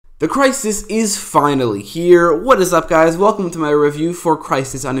The Crisis is finally here. What is up, guys? Welcome to my review for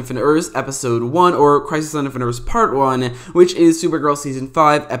Crisis on Infinite Earths Episode 1, or Crisis on Infinite Earths Part 1, which is Supergirl Season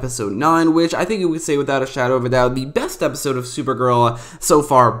 5, Episode 9, which I think you would say without a shadow of a doubt the best episode of Supergirl so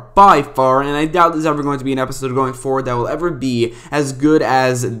far, by far, and I doubt there's ever going to be an episode going forward that will ever be as good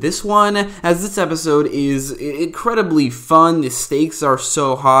as this one, as this episode is incredibly fun. The stakes are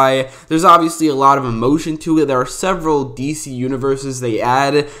so high. There's obviously a lot of emotion to it. There are several DC universes they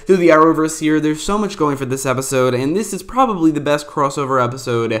add to the Arrowverse here. There's so much going for this episode, and this is probably the best crossover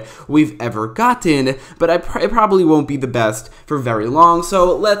episode we've ever gotten, but it probably won't be the best for very long,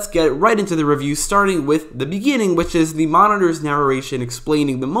 so let's get right into the review, starting with the beginning, which is the Monitor's narration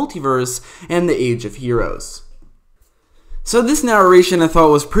explaining the multiverse and the Age of Heroes. So this narration I thought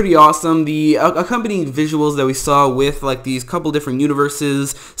was pretty awesome. The accompanying visuals that we saw with like these couple different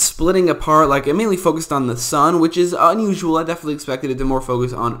universes splitting apart, like it mainly focused on the sun, which is unusual. I definitely expected it to more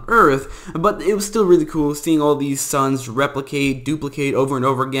focus on Earth, but it was still really cool seeing all these suns replicate, duplicate over and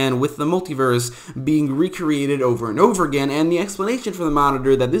over again, with the multiverse being recreated over and over again, and the explanation from the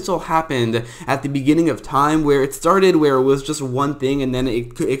Monitor that this all happened at the beginning of time, where it started where it was just one thing and then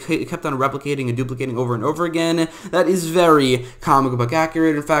it kept on replicating and duplicating over and over again. That is very comic book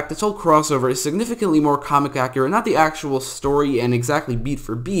accurate. In fact, this whole crossover is significantly more comic accurate, not the actual story and exactly beat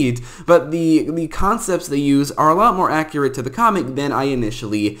for beat, but the concepts they use are a lot more accurate to the comic than I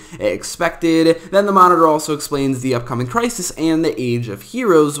initially expected. Then the Monitor also explains the upcoming Crisis and the Age of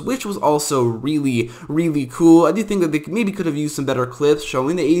Heroes, which was also really cool. I do think that they maybe could have used some better clips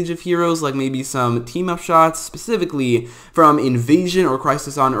showing the Age of Heroes, like maybe some team-up shots specifically from Invasion or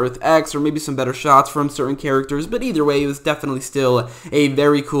Crisis on Earth X, or maybe some better shots from certain characters, but either way, it was definitely still a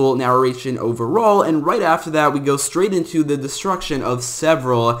very cool narration overall. And right after that, we go straight into the destruction of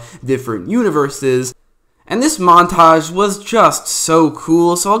several different universes. And this montage was just so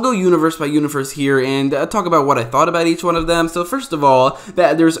cool, so I'll go universe by universe here and talk about what I thought about each one of them. So first of all,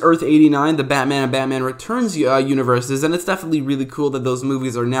 there's Earth 89, the Batman and Batman Returns universes, and it's definitely really cool that those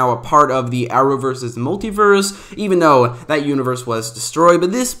movies are now a part of the Arrowverse's multiverse, even though that universe was destroyed.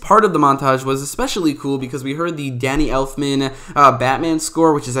 But this part of the montage was especially cool because we heard the Danny Elfman Batman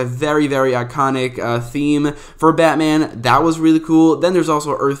score, which is a very iconic theme for Batman. That was really cool. Then there's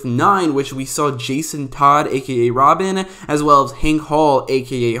also Earth 9, which we saw Jason Todd, aka Robin, as well as Hank Hall,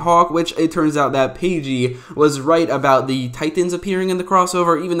 aka Hawk, which it turns out that Paige was right about the Titans appearing in the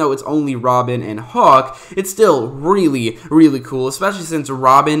crossover. Even though it's only Robin and Hawk, it's still really cool, especially since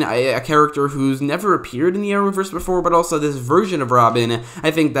Robin, a character who's never appeared in the Arrowverse before, but also this version of Robin, I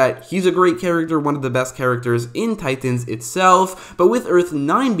think that he's a great character, one of the best characters in Titans itself. But with Earth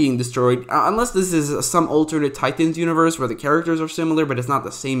 9 being destroyed, unless this is some alternate Titans universe where the characters are similar but it's not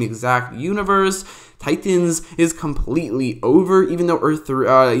the same exact universe, Titans is completely over, even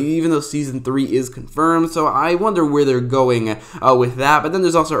though Season 3 is confirmed, so I wonder where they're going with that. But then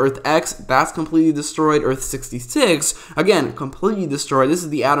there's also Earth X, that's completely destroyed. Earth 66, again, completely destroyed. This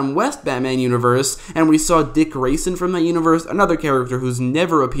is the Adam West Batman universe, and we saw Dick Grayson from that universe, another character who's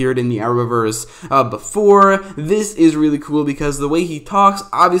never appeared in the Arrowverse before. This is really cool because the way he talks,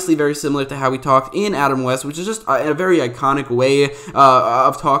 obviously very similar to how he talked in Adam West, which is just a very iconic way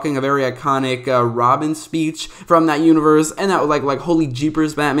of talking, a very iconic Robin speech from that universe, and that was like holy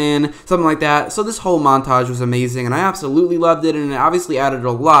jeepers Batman, something like that. So this whole montage was amazing, and I absolutely loved it, and it obviously added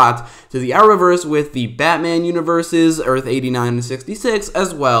a lot to the Arrowverse with the Batman universes, Earth 89 and 66,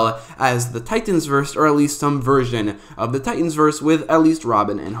 as well as the Titansverse, or at least some version of the Titansverse with at least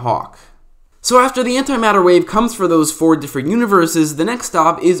Robin and Hawk. So after the antimatter wave comes for those 4 different universes, the next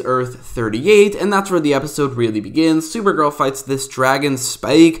stop is Earth 38, and that's where the episode really begins. Supergirl fights this dragon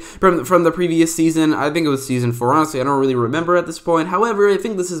Spike from the previous season. I think it was season 4, honestly, I don't really remember at this point. However, I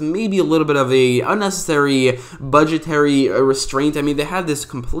think this is maybe a little bit of a unnecessary budgetary restraint. I mean, they had this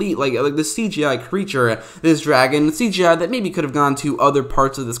complete, like this CGI creature, this dragon, CGI that maybe could have gone to other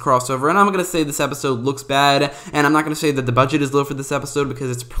parts of this crossover, and I'm not going to say this episode looks bad, and I'm not going to say that the budget is low for this episode,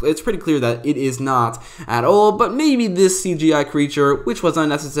 because it's pretty clear that it is not at all. But maybe this CGI creature, which was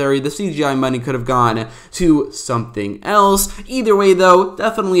unnecessary, the CGI money could have gone to something else. Either way, though,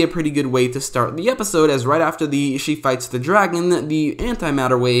 definitely a pretty good way to start the episode, as right after she fights the dragon, the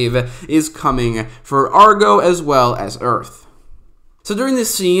antimatter wave is coming for Argo as well as Earth. So during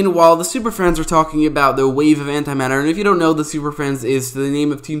this scene, while the Super Friends are talking about the wave of antimatter, and if you don't know, the Super Friends is the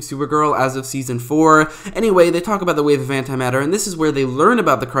name of Team Supergirl as of Season 4. Anyway, they talk about the wave of antimatter, and this is where they learn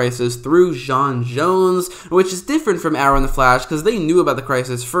about the crisis through J'onn J'onzz, which is different from Arrow and the Flash, because they knew about the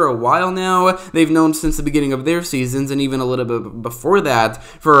crisis for a while now. They've known since the beginning of their seasons, and even a little bit before that,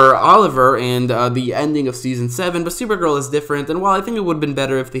 for Oliver and the ending of Season 7, but Supergirl is different, and while I think it would have been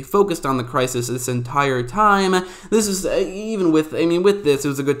better if they focused on the crisis this entire time, this is, even with, with this, it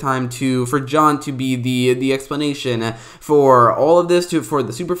was a good time for John to be the explanation for all of this, for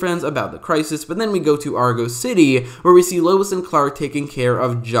the Super Friends about the crisis. But then we go to Argo City, where we see Lois and Clark taking care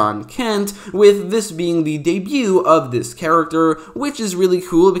of John Kent, with this being the debut of this character, which is really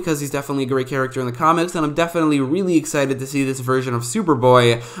cool because he's definitely a great character in the comics, and I'm definitely really excited to see this version of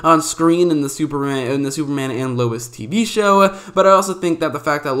Superboy on screen in the Superman and Lois TV show. But I also think that the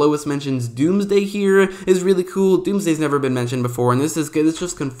fact that Lois mentions Doomsday here is really cool. Doomsday's never been mentioned before, and this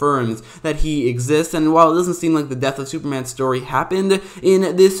just confirms that he exists. And while it doesn't seem like the death of Superman's story happened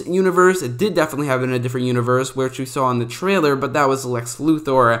in this universe, it did definitely happen in a different universe, which we saw in the trailer, but that was Lex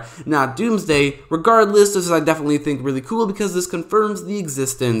Luthor, not Doomsday. Regardless, this is, I definitely think, really cool because this confirms the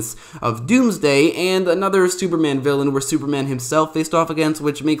existence of Doomsday and another Superman villain where Superman himself faced off against,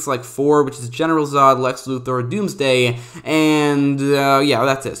 which makes like 4, which is General Zod, Lex Luthor, Doomsday, and yeah,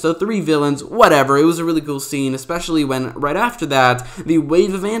 that's it. So 3 villains, whatever. It was a really cool scene, especially when right after that, the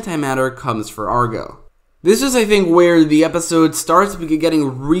wave of antimatter comes for Argo. This is, I think, where the episode starts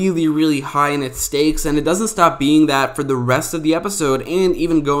getting really, really high in its stakes, and it doesn't stop being that for the rest of the episode, and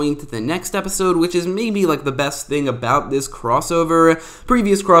even going to the next episode, which is maybe, like, the best thing about this crossover.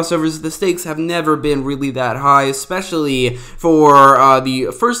 Previous crossovers, the stakes have never been really that high, especially for the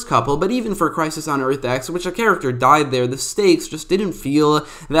first couple, but even for Crisis on Earth X, which a character died there, the stakes just didn't feel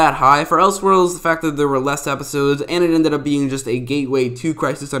that high. For Elseworlds, the fact that there were less episodes, and it ended up being just a gateway to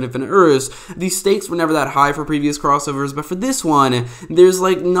Crisis on Infinite Earths, the stakes were never that high for previous crossovers, but for this one, there's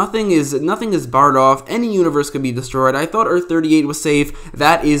like nothing is barred off. Any universe could be destroyed. I thought Earth 38 was safe.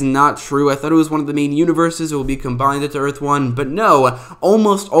 That is not true. I thought it was one of the main universes. It will be combined into Earth 1, but no,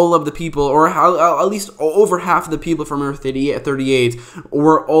 almost all of the people, or at least over half of the people from Earth 38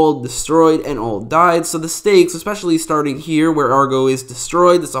 were all destroyed and all died. So the stakes, especially starting here where Argo is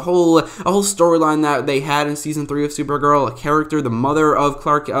destroyed, there's a whole storyline that they had in season 3 of Supergirl, a character, the mother of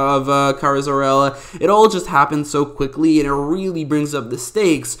Kara Zor-El. It all just happened so quickly, and it really brings up the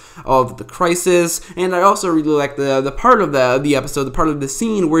stakes of the crisis. And I also really like the part of the episode, the part of the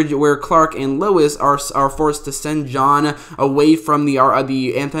scene where Clark and Lois are forced to send John away from the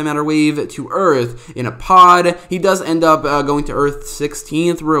antimatter wave to Earth in a pod. He does end up going to Earth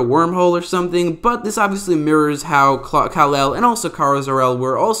 16 through a wormhole or something, but this obviously mirrors how Kal-El and also Kara Zor-El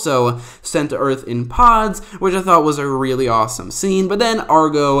were also sent to Earth in pods, which I thought was a really awesome scene. But then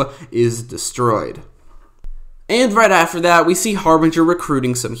Argo is destroyed. And right after that, we see Harbinger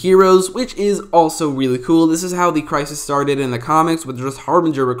recruiting some heroes, which is also really cool. This is how the crisis started in the comics, with just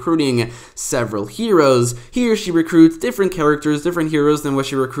Harbinger recruiting several heroes. Here, she recruits different characters, different heroes than what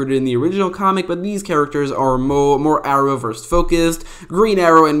she recruited in the original comic, but these characters are more Arrowverse focused. Green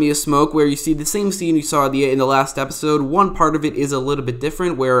Arrow and Mia Smoke, where you see the same scene you saw in the last episode. One part of it is a little bit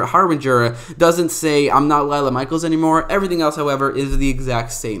different, where Harbinger doesn't say, "I'm not Lila Michaels anymore." Everything else, however, is the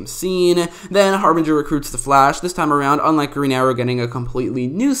exact same scene. Then Harbinger recruits the Flash. This time around, unlike Green Arrow getting a completely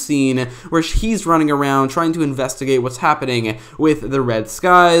new scene where he's running around trying to investigate what's happening with the Red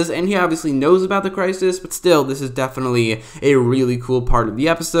Skies, and he obviously knows about the crisis, but still, this is definitely a really cool part of the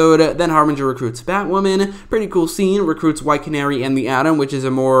episode. Then Harbinger recruits Batwoman, pretty cool scene, recruits White Canary and the Atom, which is a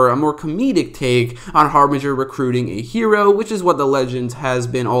more comedic take on Harbinger recruiting a hero, which is what the Legends has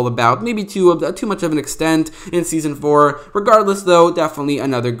been all about, maybe too much of an extent in season 4. Regardless though, definitely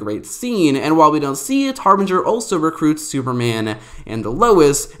another great scene, and while we don't see it, Harbinger also recruits Superman and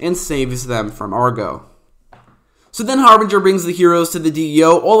Lois and saves them from Argo. So then Harbinger brings the heroes to the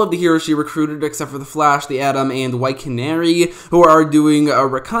DEO, all of the heroes she recruited except for the Flash, the Atom, and White Canary, who are doing a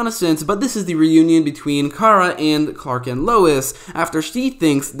reconnaissance, but this is the reunion between Kara and Clark and Lois after she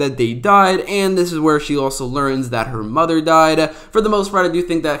thinks that they died, and this is where she also learns that her mother died. For the most part, I do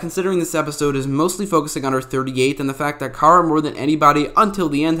think that considering this episode is mostly focusing on Earth 38 and the fact that Kara, more than anybody until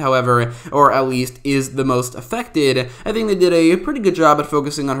the end, however, or at least is the most affected, I think they did a pretty good job at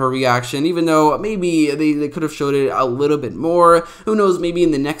focusing on her reaction, even though maybe they could have showed it a little bit more. Who knows, maybe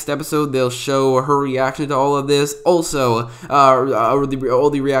in the next episode they'll show her reaction to all of this. Also, all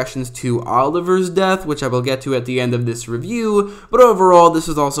the reactions to Oliver's death, which I will get to at the end of this review. But overall, this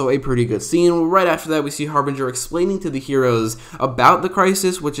is also a pretty good scene. Right after that, we see Harbinger explaining to the heroes about the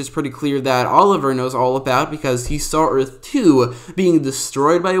crisis, which is pretty clear that Oliver knows all about because he saw Earth 2 being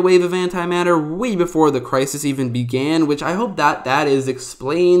destroyed by a wave of antimatter way before the crisis even began, which I hope that is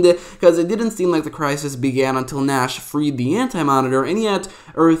explained, because it didn't seem like the crisis began until Nash freed the Anti-Monitor, and yet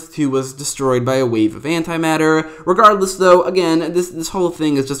Earth 2 was destroyed by a wave of antimatter. Regardless, though, again, this whole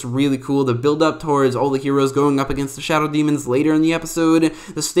thing is just really cool. The build up towards all the heroes going up against the Shadow Demons later in the episode,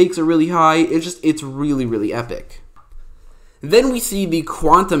 the stakes are really high. It's really, really epic. Then we see the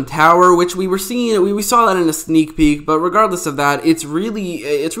Quantum Tower, which we saw that in a sneak peek, but regardless of that, it's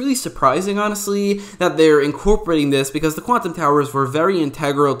really surprising, honestly, that they're incorporating this, because the Quantum Towers were very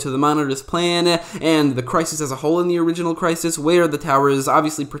integral to the Monitor's plan and the Crisis as a whole in the original Crisis, where the towers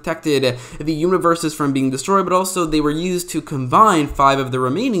obviously protected the universes from being destroyed, but also they were used to combine 5 of the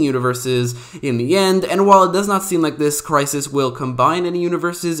remaining universes in the end. And while it does not seem like this Crisis will combine any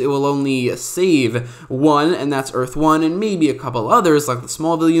universes, it will only save one, and that's Earth 1, and maybe a couple others like the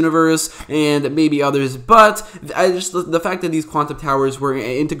Smallville universe and maybe others, but the fact that these quantum towers were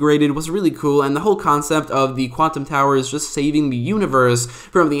integrated was really cool, and the whole concept of the quantum towers just saving the universe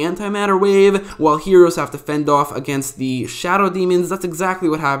from the antimatter wave while heroes have to fend off against the Shadow Demons, that's exactly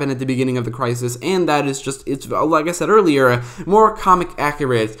what happened at the beginning of the Crisis, and that is just, it's like I said earlier, more comic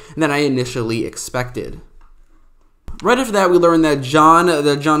accurate than I initially expected. Right after that, we learn that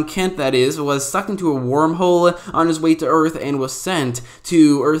John Kent, that is, was sucked into a wormhole on his way to Earth and was sent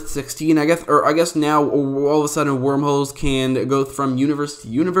to Earth 16. I guess now all of a sudden wormholes can go from universe to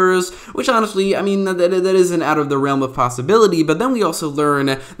universe, which honestly, I mean, that isn't out of the realm of possibility. But then we also learn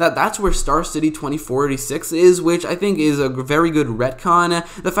that that's where Star City 2046 is, which I think is a very good retcon.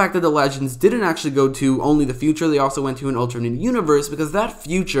 The fact that the Legends didn't actually go to only the future, they also went to an alternate universe, because that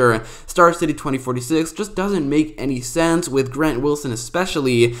future, Star City 2046, just doesn't make any sense, with Grant Wilson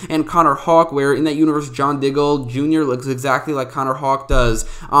especially, and Connor Hawke, where in that universe John Diggle Jr. looks exactly like Connor Hawke does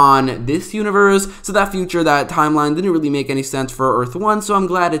on this universe, so that future, that timeline didn't really make any sense for Earth 1, so I'm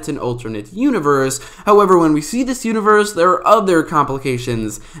glad it's an alternate universe. However, when we see this universe, there are other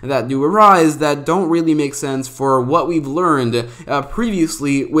complications that do arise that don't really make sense for what we've learned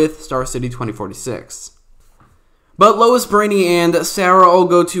previously with Star City 2046. But Lois, Brainy, and Sarah all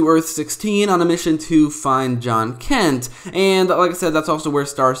go to Earth 16 on a mission to find John Kent, and like I said, that's also where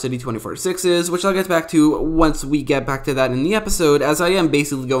Star City 2046 is, which I'll get back to once we get back to that in the episode, as I am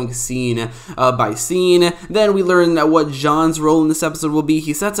basically going scene by scene. Then we learn what John's role in this episode will be.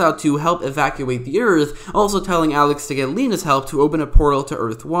 He sets out to help evacuate the Earth, also telling Alex to get Lena's help to open a portal to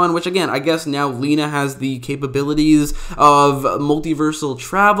Earth 1, which again, I guess now Lena has the capabilities of multiversal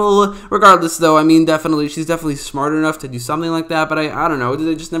travel. Regardless though, I mean, she's definitely smart enough to do something like that, but I don't know,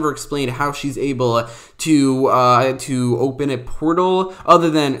 they just never explained how she's able to open a portal, other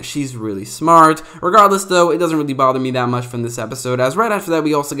than she's really smart. Regardless though, it doesn't really bother me that much from this episode, as right after that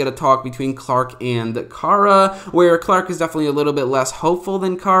we also get a talk between Clark and Kara, where Clark is definitely a little bit less hopeful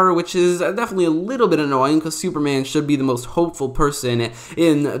than Kara, which is definitely a little bit annoying, because Superman should be the most hopeful person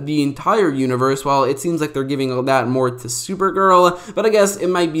in the entire universe, while it seems like they're giving that more to Supergirl. But I guess it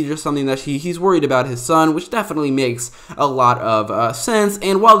might be just something that he's worried about his son, which definitely makes a lot of sense.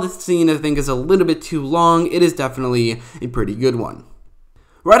 And while this scene I think is a little bit too long, it is definitely a pretty good one.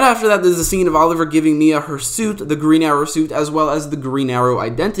 Right after that, there's a scene of Oliver giving Mia her suit, the Green Arrow suit, as well as the Green Arrow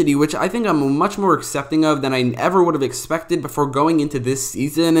identity, which I think I'm much more accepting of than I ever would have expected before going into this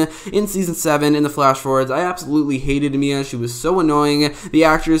season. In Season 7, in the flash forwards, I absolutely hated Mia. She was so annoying. The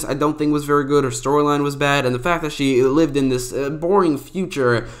actress, I don't think, was very good. Her storyline was bad, and the fact that she lived in this boring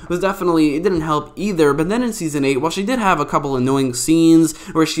future was definitely, it didn't help either. But then in Season 8, while she did have a couple annoying scenes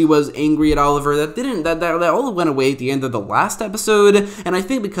where she was angry at Oliver, that all went away at the end of the last episode, and I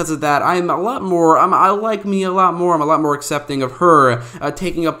think because of that, I like Mia a lot more. I'm a lot more accepting of her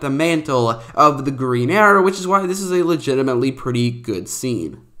taking up the mantle of the Green Arrow, which is why this is a legitimately pretty good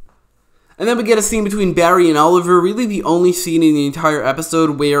scene. And then we get a scene between Barry and Oliver, really the only scene in the entire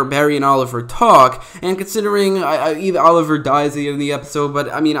episode where Barry and Oliver talk, and considering either Oliver dies at the end of the episode,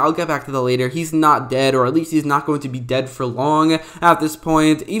 but I mean, I'll get back to that later, he's not dead, or at least he's not going to be dead for long at this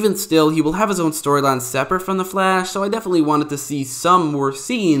point. Even still, he will have his own storyline separate from The Flash, so I definitely wanted to see some more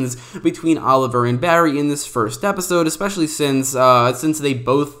scenes between Oliver and Barry in this first episode, especially since they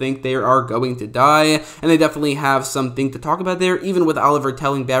both think they are going to die, and they definitely have something to talk about there, even with Oliver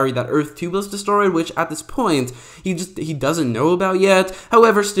telling Barry that Earth 2 cube destroyed, which at this point he doesn't know about yet.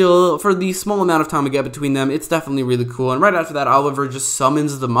 However, still, for the small amount of time we get between them, it's definitely really cool. And right after that, Oliver just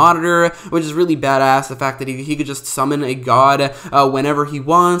summons the Monitor, which is really badass. The fact that he could just summon a god whenever he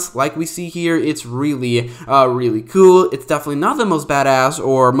wants, like we see here, it's really cool. It's definitely not the most badass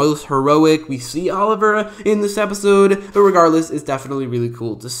or most heroic we see Oliver in this episode, but regardless, it's definitely really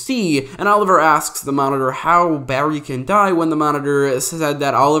cool to see. And Oliver asks the Monitor how Barry can die when the Monitor said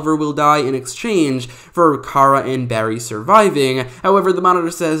that Oliver will die in exchange for Kara and Barry surviving. However, the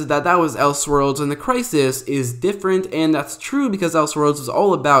Monitor says that was Elseworlds and the Crisis is different, and that's true because Elseworlds was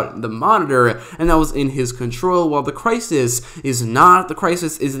all about the Monitor, and that was in his control, while the Crisis is not. The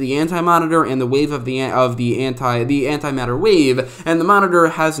Crisis is the Anti-Monitor and the wave of the antimatter wave, and the Monitor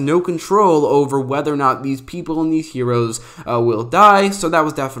has no control over whether or not these people and these heroes will die, so that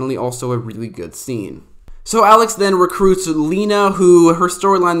was definitely also a really good scene. So Alex then recruits Lena, who her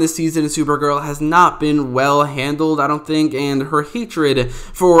storyline this season in Supergirl has not been well handled, I don't think, and her hatred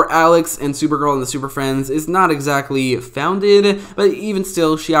for Alex and Supergirl and the Super Friends is not exactly founded, but even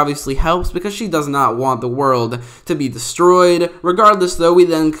still, she obviously helps because she does not want the world to be destroyed. Regardless, though, we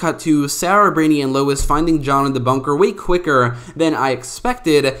then cut to Sarah, Brainy, and Lois finding John in the bunker way quicker than I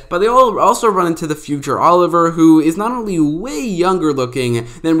expected, but they all also run into the future Oliver, who is not only way younger looking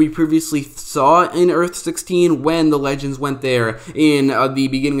than we previously saw in Earth 16 when the Legends went there in the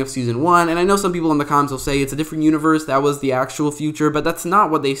beginning of Season 1, and I know some people in the comments will say it's a different universe, that was the actual future, but that's not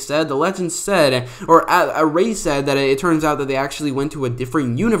what they said. The Legends said, or Ray said, that it turns out that they actually went to a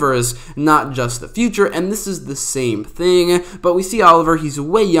different universe, not just the future, and this is the same thing. But we see Oliver, he's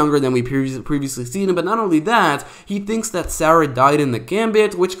way younger than we previously seen him, but not only that, he thinks that Sarah died in the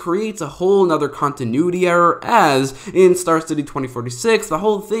Gambit, which creates a whole nother continuity error, as in Star City 2046, the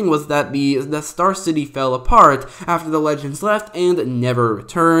whole thing was that the Star City fell apart after the Legends left and never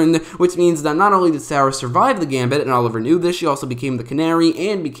returned, which means that not only did Sarah survive the Gambit, and Oliver knew this, she also became the Canary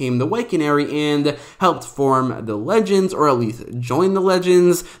and became the White Canary and helped form the Legends, or at least join the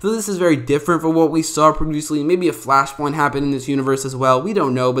Legends. So this is very different from what we saw previously. Maybe a Flashpoint happened in this universe as well, we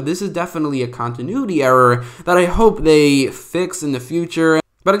don't know, but this is definitely a continuity error that I hope they fix in the future.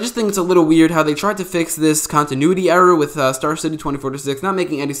 But I just think it's a little weird how they tried to fix this continuity error with Star City 2046 not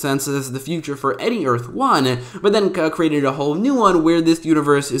making any sense as the future for any Earth 1, but then created a whole new one where this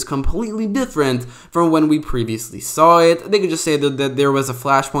universe is completely different from when we previously saw it. They could just say that there was a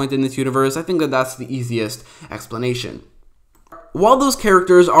Flashpoint in this universe. I think that that's the easiest explanation. While those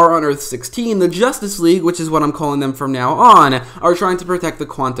characters are on Earth 16, the Justice League, which is what I'm calling them from now on, are trying to protect the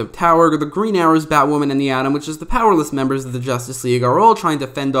Quantum Tower. The Green Arrows, Batwoman, and the Atom, which is the powerless members of the Justice League, are all trying to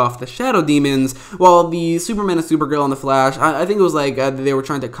fend off the Shadow Demons, while the Superman and Supergirl and the Flash, I think it was like they were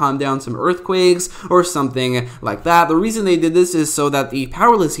trying to calm down some earthquakes or something like that. The reason they did this is so that the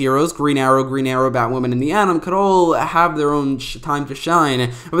powerless heroes, Green Arrow, Batwoman, and the Atom, could all have their own time to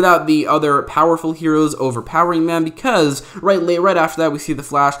shine without the other powerful heroes overpowering them, because right after that we see the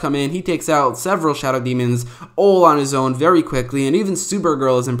Flash come in. He takes out several Shadow Demons all on his own very quickly, and even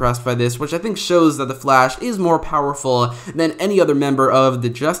Supergirl is impressed by this, which I think shows that the Flash is more powerful than any other member of the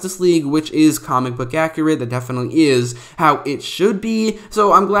Justice League, which is comic book accurate. That definitely is how it should be.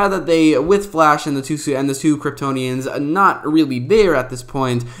 So I'm glad that they, with Flash and the two Kryptonians not really there at this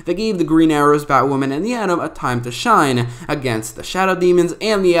point, they gave the Green Arrows, Batwoman, and the Atom a time to shine against the Shadow Demons,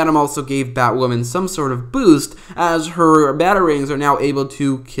 and the Atom also gave Batwoman some sort of boost as her Batarangs are now able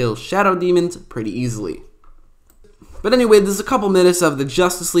to kill Shadow Demons pretty easily. But anyway, there's a couple minutes of the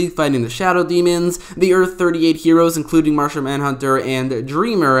Justice League fighting the Shadow Demons, the Earth 38 heroes, including Martian Manhunter and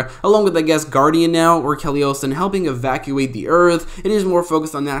Dreamer, along with, I guess, Guardian now, or Kelly Olsen, helping evacuate the Earth. It is more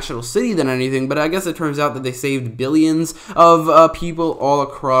focused on National City than anything, but I guess it turns out that they saved billions of people all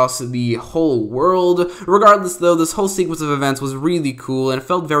across the whole world. Regardless, though, this whole sequence of events was really cool, and it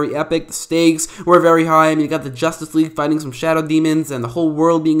felt very epic. The stakes were very high. I mean, you got the Justice League fighting some Shadow Demons, and the whole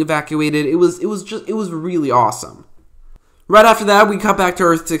world being evacuated. It was really awesome. Right after that, we cut back to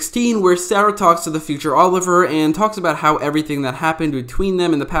Earth 16, where Sarah talks to the future Oliver and talks about how everything that happened between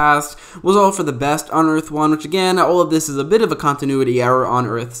them in the past was all for the best on Earth 1, which again, all of this is a bit of a continuity error on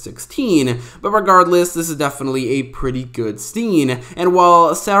Earth 16, but regardless, this is definitely a pretty good scene. And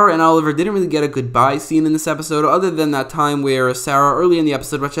while Sarah and Oliver didn't really get a goodbye scene in this episode, other than that time where Sarah, early in the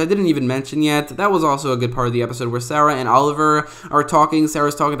episode, which I didn't even mention yet, that was also a good part of the episode where Sarah and Oliver are talking.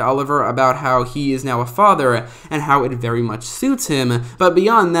 Sarah's talking to Oliver about how he is now a father and how it very much much suits him. But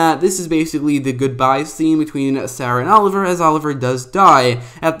beyond that, this is basically the goodbye scene between Sarah and Oliver, as Oliver does die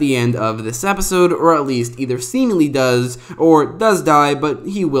at the end of this episode, or at least either seemingly does or does die, but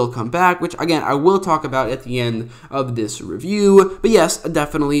he will come back, which again I will talk about at the end of this review. But yes,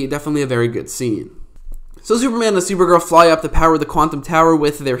 definitely a very good scene. So Superman and Supergirl fly up to power the Quantum Tower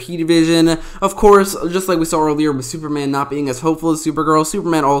with their heat vision. Of course, just like we saw earlier with Superman not being as hopeful as Supergirl,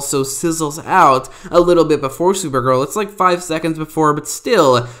 Superman also sizzles out a little bit before Supergirl. It's like 5 seconds before, but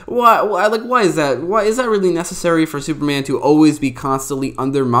still, why is that? Why is that really necessary for Superman to always be constantly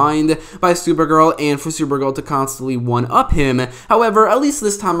undermined by Supergirl and for Supergirl to constantly one-up him? However, at least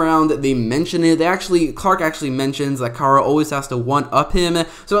this time around, they mention it. Clark actually mentions that Kara always has to one-up him,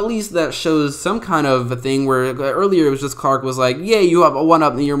 so at least that shows some kind of a thing where earlier it was just Clark was like, yeah, you have a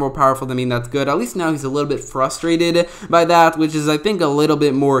one-up and you're more powerful than me, that's good. At least now he's a little bit frustrated by that, which is I think a little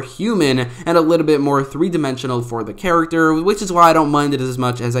bit more human and a little bit more three-dimensional for the character, which is why I don't mind it as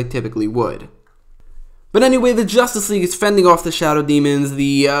much as I typically would. But anyway, the Justice League is fending off the Shadow Demons.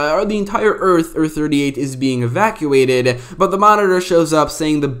 The entire Earth 38, is being evacuated, but the Monitor shows up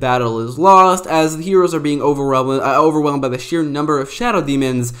saying the battle is lost, as the heroes are being overwhelmed by the sheer number of Shadow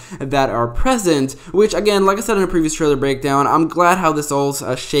Demons that are present, which, again, like I said in a previous trailer breakdown, I'm glad how this all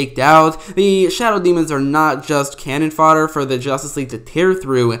shaked out. The Shadow Demons are not just cannon fodder for the Justice League to tear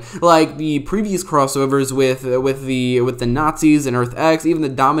through, like the previous crossovers with the Nazis and Earth X, even the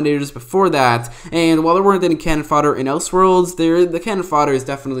Dominators before that, and while there weren't any cannon fodder in Elseworlds, the cannon fodder is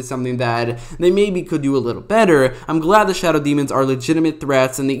definitely something that they maybe could do a little better. I'm glad the Shadow Demons are legitimate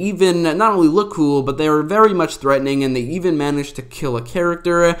threats, and they even not only look cool, but they are very much threatening, and they even managed to kill a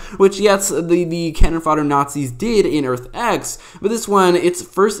character, which yes, the cannon fodder Nazis did in Earth X, but this one, it's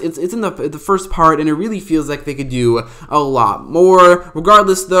in the first part, and it really feels like they could do a lot more.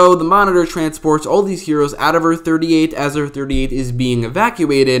 Regardless though, the Monitor transports all these heroes out of Earth 38 as Earth 38 is being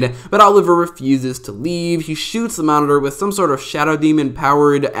evacuated, but Oliver refuses to leave. He shoots the Monitor with some sort of Shadow Demon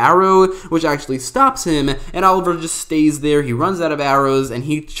powered arrow, which actually stops him, and Oliver just stays there. He runs out of arrows and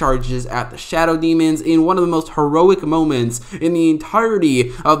he charges at the Shadow Demons in one of the most heroic moments in the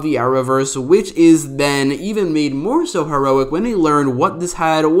entirety of the Arrowverse, which is then even made more so heroic when he learned what this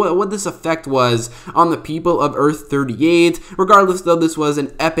effect was on the people of Earth 38. Regardless though, this was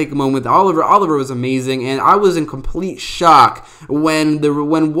an epic moment. Oliver was amazing, and I was in complete shock when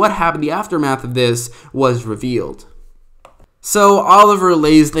what happened, the aftermath of this was revealed. So Oliver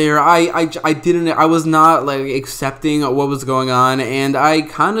lays there. I was not like accepting what was going on, and I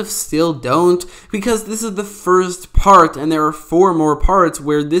kind of still don't, because this is the first part and there are 4 more parts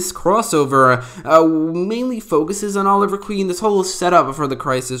where this crossover mainly focuses on Oliver Queen. This whole setup for the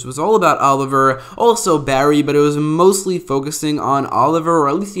Crisis was all about Oliver, also Barry, but it was mostly focusing on Oliver, or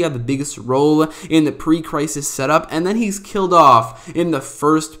at least he had the biggest role in the pre-Crisis setup, and then he's killed off in the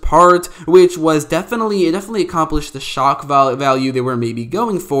first part, which was definitely accomplished the shock value they were maybe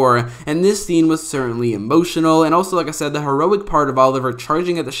going for, and this scene was certainly emotional. And also, like I said, the heroic part of Oliver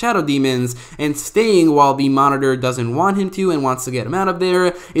charging at the Shadow Demons and staying while the Monitor doesn't want him to and wants to get him out of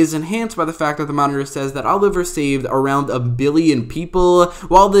there is enhanced by the fact that the Monitor says that Oliver saved around 1 billion people,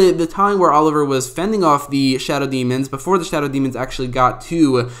 while the time where Oliver was fending off the Shadow Demons, before the Shadow Demons actually got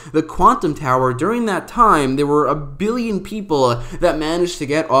to the Quantum Tower, during that time there were 1 billion people that managed to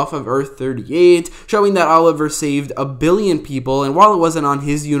get off of Earth 38, showing that Oliver saved 1 billion people, and while it wasn't on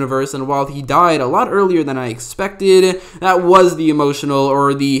his universe, and while he died a lot earlier than I expected, that was the emotional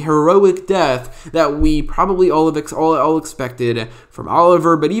or the heroic death that we probably all expected from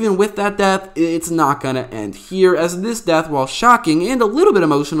Oliver. But even with that death, it's not gonna end here, as this death, while shocking and a little bit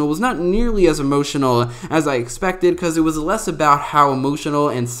emotional, was not nearly as emotional as I expected, because it was less about how emotional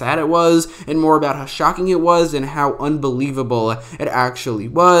and sad it was, and more about how shocking it was and how unbelievable it actually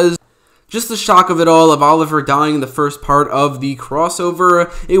was. Just the shock of it all, of Oliver dying in the first part of the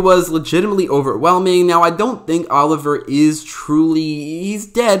crossover, it was legitimately overwhelming. Now, I don't think Oliver is he's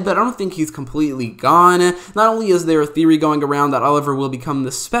dead, but I don't think he's completely gone. Not only is there a theory going around that Oliver will become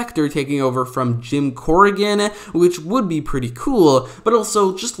the Spectre, taking over from Jim Corrigan, which would be pretty cool, but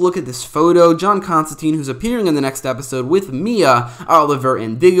also just look at this photo. John Constantine, who's appearing in the next episode with Mia, Oliver,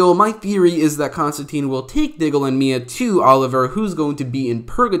 and Diggle. My theory is that Constantine will take Diggle and Mia to Oliver, who's going to be in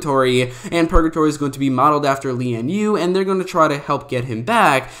purgatory, and Purgatory is going to be modeled after Lian Yu, and they're going to try to help get him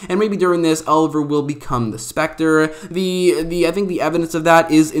back, and maybe during this, Oliver will become the Spectre. I think the evidence of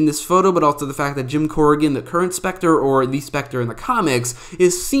that is in this photo, but also the fact that Jim Corrigan, the current Spectre, or the Spectre in the comics,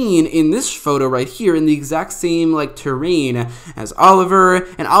 is seen in this photo right here in the exact same, like, terrain as Oliver,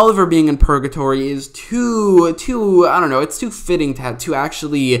 and Oliver being in Purgatory is too, I don't know, it's too fitting to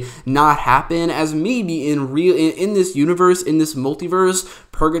actually not happen, as maybe in this universe, in this multiverse,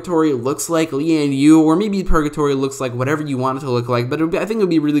 Purgatory looks like Lian Yu, or maybe Purgatory looks like whatever you want it to look like, but I think it would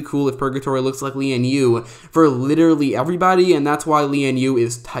be really cool if Purgatory looks like Lian Yu for literally everybody, and that's why Lian Yu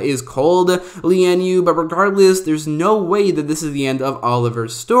is called Lian Yu. But regardless, there's no way that this is the end of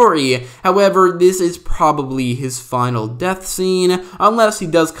Oliver's story. However, this is probably his final death scene, unless he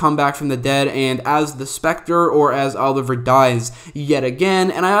does come back from the dead and as the Spectre, or as Oliver dies yet again,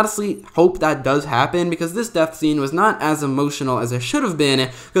 and I honestly hope that does happen, because this death scene was not as emotional as it should have been,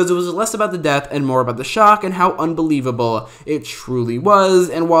 because it was less about the death and more about the shock and how unbelievable it truly was.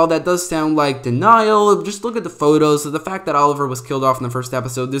 And while that does sound like denial, just look at the photos. So the fact that Oliver was killed off in the first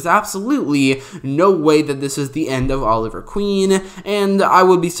episode, there's absolutely no way that this is the end of Oliver Queen, and I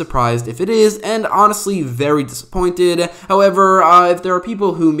would be surprised if it is, and honestly very disappointed. However, if there are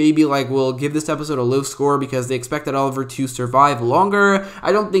people who maybe will give this episode a low score because they expected Oliver to survive longer,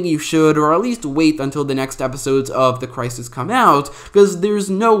 I don't think you should, or at least wait until the next episodes of The Crisis come out, because there's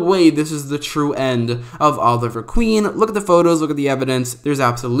no way this is the true end of Oliver Queen. Look at the photos, look at the evidence, there's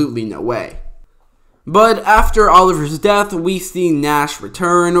absolutely no way. But after Oliver's death, we see Nash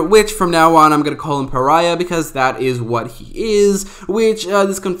return, which from now on I'm going to call him Pariah, because that is what he is, which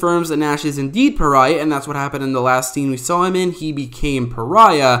this confirms that Nash is indeed Pariah, and that's what happened in the last scene we saw him in. He became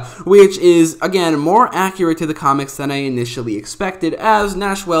Pariah, which is, again, more accurate to the comics than I initially expected, as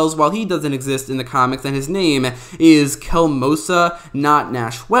Nash Wells, while he doesn't exist in the comics and his name is Kelmosa, not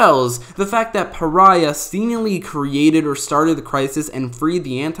Nash Wells, the fact that Pariah seemingly created or started the Crisis and freed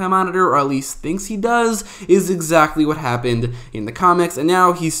the Anti-Monitor, or at least thinks he does, is exactly what happened in the comics, and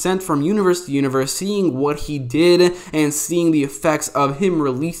now he's sent from universe to universe, seeing what he did and seeing the effects of him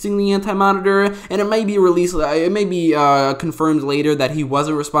releasing the Anti-Monitor, and it may be confirmed later that he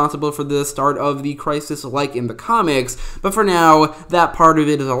wasn't responsible for the start of the Crisis like in the comics, but for now, that part of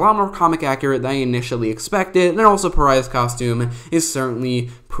it is a lot more comic accurate than I initially expected, and also Pariah's costume is certainly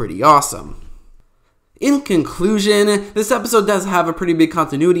pretty awesome. In conclusion, this episode does have a pretty big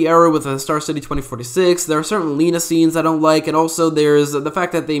continuity error with Star City 2046. There are certain Lena scenes I don't like, and also there's the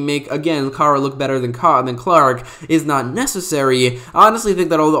fact that they make, again, Kara look better than Clark is not necessary. I honestly think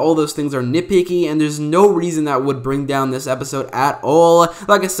that all those things are nitpicky, and there's no reason that would bring down this episode at all.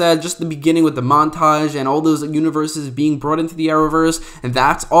 Like I said, just the beginning with the montage and all those universes being brought into the Arrowverse, and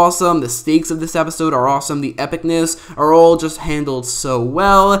that's awesome. The stakes of this episode are awesome. The epicness are all just handled so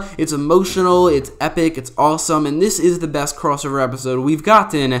well. It's emotional, it's epic, it's awesome, and this is the best crossover episode we've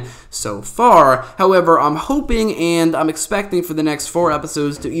gotten so far. However, I'm hoping and I'm expecting for the next 4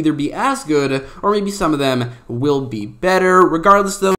 episodes to either be as good, or maybe some of them will be better. Regardless though,